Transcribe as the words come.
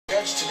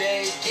judge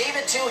today gave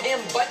it to him,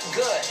 but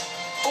good.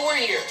 4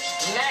 years,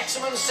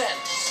 maximum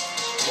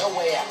sentence. No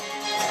way out.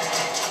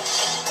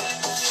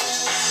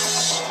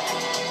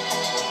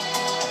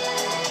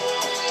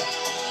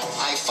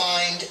 I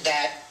find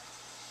that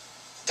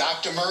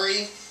Dr.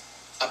 Murray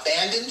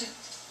abandoned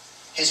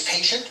his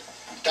patient.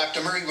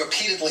 Dr. Murray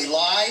repeatedly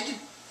lied,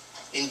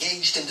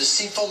 engaged in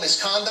deceitful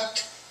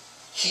misconduct.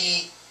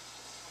 He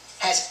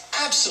has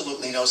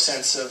absolutely no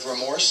sense of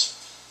remorse,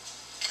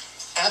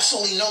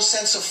 absolutely no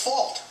sense of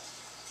fault,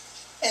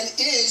 and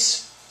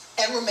is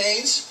and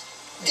remains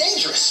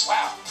dangerous.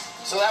 Wow.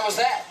 So that was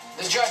that.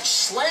 The judge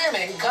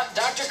slamming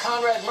Dr.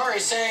 Conrad Murray,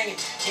 saying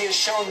he has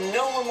shown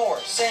no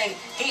remorse, saying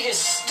he is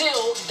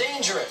still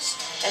dangerous.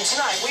 And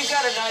tonight, we've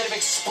got a night of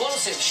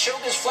explosive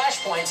showbiz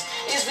flashpoints.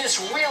 Is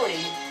this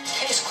really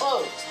case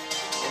closed?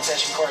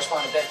 In-session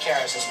correspondent Beth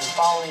Karras has been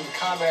following the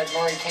Conrad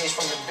Murray case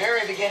from the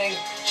very beginning.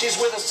 She's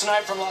with us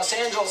tonight from Los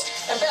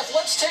Angeles. And Beth,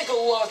 let's take a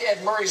look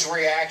at Murray's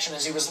reaction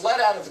as he was let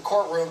out of the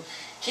courtroom.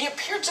 He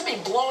appeared to be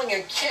blowing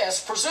a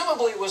kiss.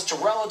 Presumably it was to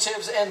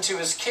relatives and to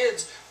his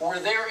kids who were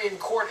there in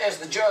court as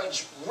the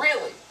judge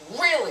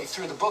really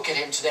threw the book at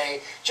him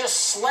today, just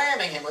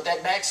slamming him with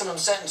that maximum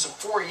sentence of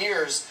 4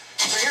 years.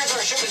 So here's our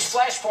showbiz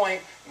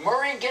flashpoint.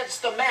 Murray gets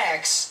the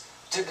max.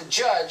 Did the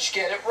judge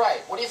get it right?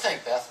 What do you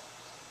think, Beth?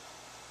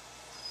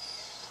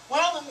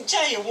 Well, let me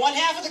tell you, one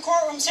half of the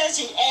courtroom says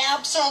he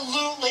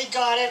absolutely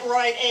got it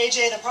right,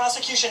 AJ. The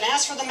prosecution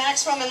asked for the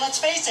maximum, and let's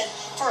face it,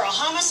 for a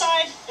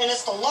homicide, and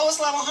it's the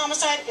lowest level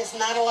homicide, it's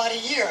not a lot of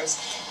years.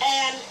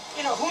 And,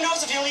 you know, who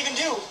knows if he'll even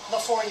do the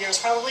 4 years,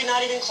 probably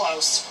not even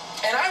close.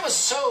 And I was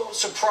so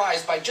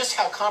surprised by just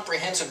how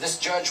comprehensive this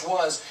judge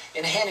was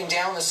in handing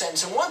down the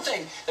sentence. And one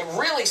thing that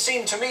really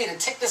seemed to me to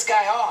tick this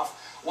guy off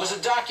was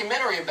a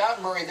documentary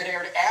about Murray that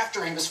aired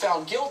after he was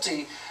found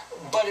guilty,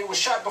 but it was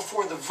shot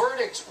before the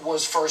verdict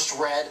was first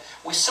read.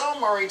 We saw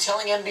Murray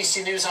telling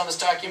NBC News on this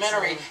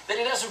documentary that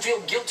he doesn't feel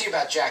guilty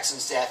about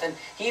Jackson's death, and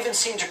he even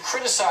seemed to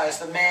criticize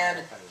the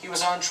man he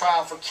was on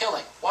trial for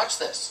killing. Watch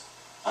this.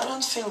 I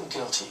don't feel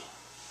guilty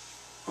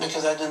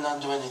because I did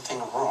not do anything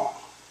wrong.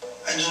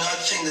 I do not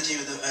think that he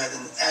would have had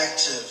an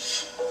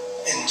active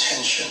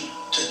intention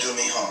to do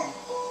me harm.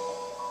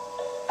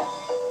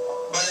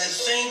 But I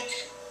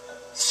think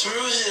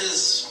through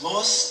his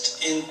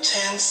most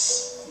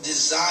intense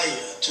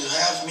desire to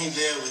have me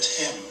there with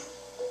him,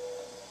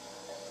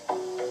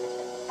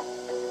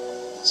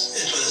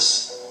 it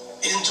was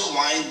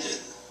intertwined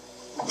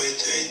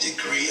with a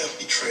degree of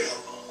betrayal.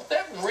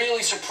 That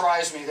really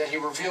surprised me that he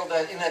revealed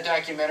that in that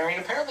documentary,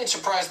 and apparently it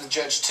surprised the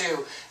judge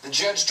too. The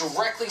judge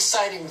directly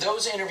citing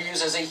those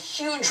interviews as a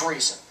huge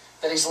reason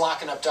that he's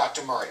locking up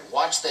Dr. Murray.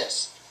 Watch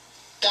this.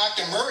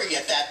 Dr. Murray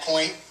at that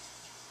point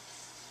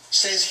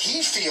says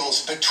he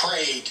feels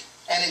betrayed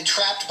and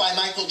entrapped by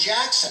Michael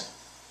Jackson.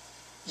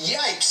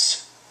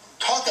 Yikes.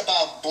 Talk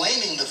about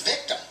blaming the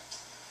victim.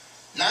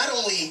 Not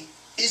only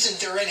isn't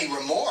there any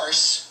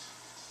remorse,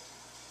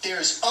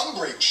 there's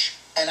umbrage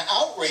and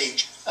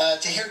outrage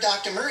to hear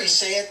Dr. Murray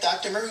say it.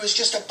 Dr. Murray was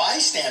just a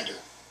bystander.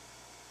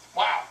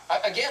 Wow.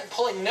 Again,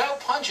 pulling no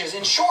punches.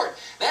 In short,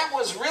 that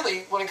was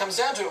really, when it comes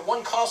down to it,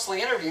 one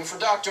costly interview for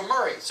Dr.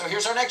 Murray. So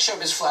here's our next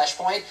showbiz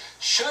flashpoint.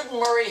 Should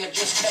Murray have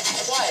just kept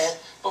quiet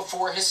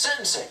before his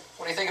sentencing?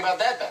 What do you think about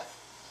that, Beth?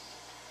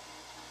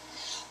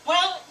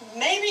 Well,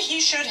 maybe he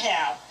should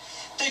have.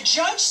 The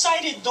judge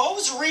cited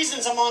those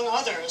reasons, among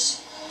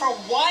others, for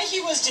why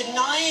he was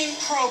denying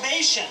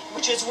probation,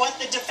 which is what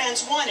the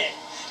defense wanted.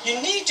 You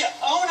need to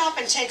own up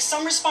and take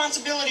some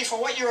responsibility for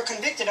what you were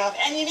convicted of,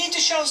 and you need to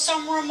show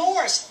some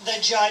remorse, the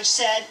judge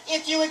said,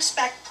 if you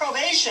expect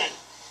probation.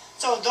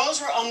 So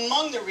those were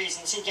among the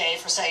reasons he gave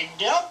for saying,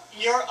 nope,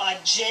 you're a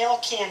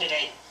jail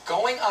candidate.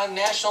 Going on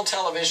national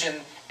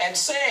television and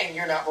saying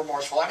you're not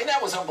remorseful. I mean,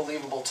 that was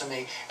unbelievable to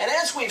me. And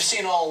as we've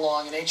seen all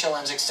along in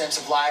HLN's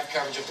extensive live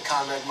coverage of the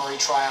Conrad Murray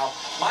trial,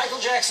 Michael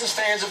Jackson's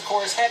fans, of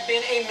course, had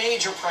been a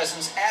major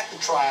presence at the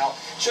trial.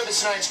 Showbiz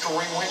Tonight's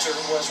Kareem Winter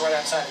was right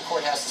outside the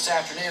courthouse this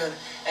afternoon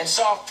and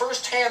saw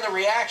firsthand the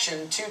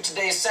reaction to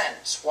today's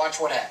sentence. Watch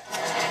what happened.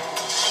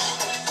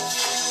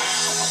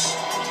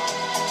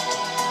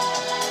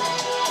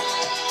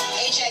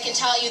 I can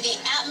tell you the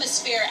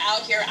atmosphere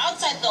out here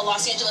outside the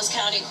Los Angeles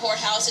County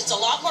Courthouse, it's a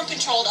lot more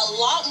controlled, a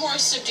lot more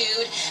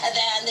subdued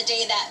than the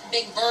day that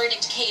big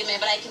verdict came in.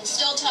 But I can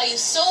still tell you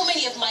so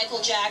many of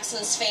Michael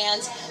Jackson's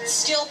fans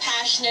still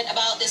passionate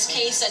about this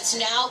case that's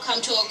now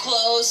come to a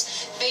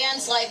close.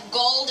 Fans like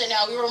gold. And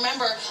now we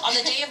remember on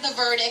the day of the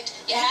verdict,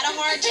 you had a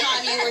hard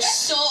time. You were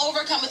so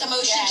overcome with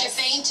emotions, you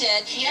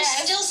fainted. You're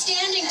still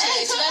standing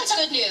today, so that's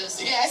good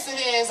news. Yes, it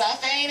is. I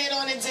fainted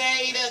on the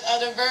day of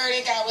the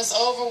verdict. I was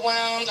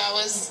overwhelmed. I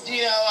was,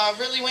 I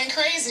really went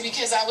crazy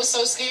because I was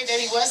so scared that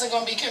he wasn't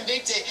going to be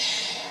convicted.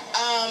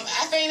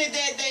 I fainted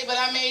that day, but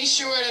I made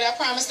sure that I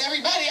promised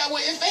everybody I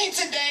wouldn't faint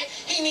today.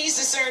 He needs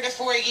to serve the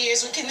 4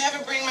 years. We can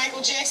never bring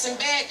Michael Jackson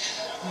back,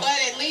 but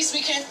at least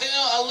we can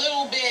feel a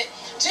little bit,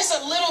 just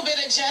a little bit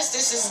of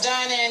justice is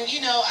done. And,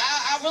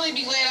 I I'll really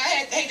be glad.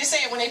 I hate to say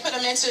it, when they put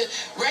him into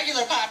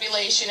regular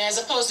population as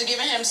opposed to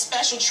giving him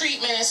special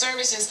treatment and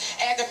services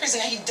at the prison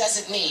that he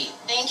doesn't need.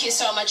 Thank you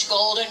so much,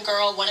 Golden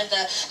Girl, one of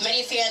the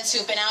many fans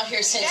who've been out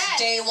here since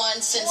day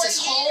one, since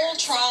this whole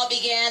trial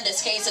began.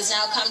 This case has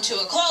now come to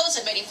a close,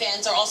 and many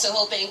fans are also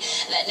hoping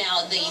that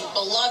now the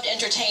beloved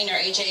entertainer,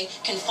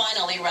 AJ, can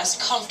finally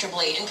rest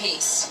comfortably in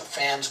peace.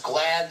 Fans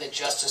glad that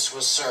justice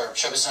was served.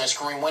 Showbiz Tonight's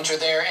Kareem Winter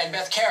there, and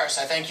Beth Karras,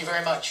 I thank you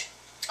very much.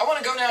 I want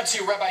to go now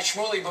to Rabbi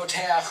Shmuley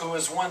Boteach, who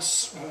was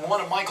once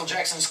one of Michael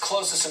Jackson's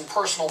closest and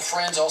personal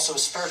friends, also a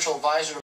spiritual advisor to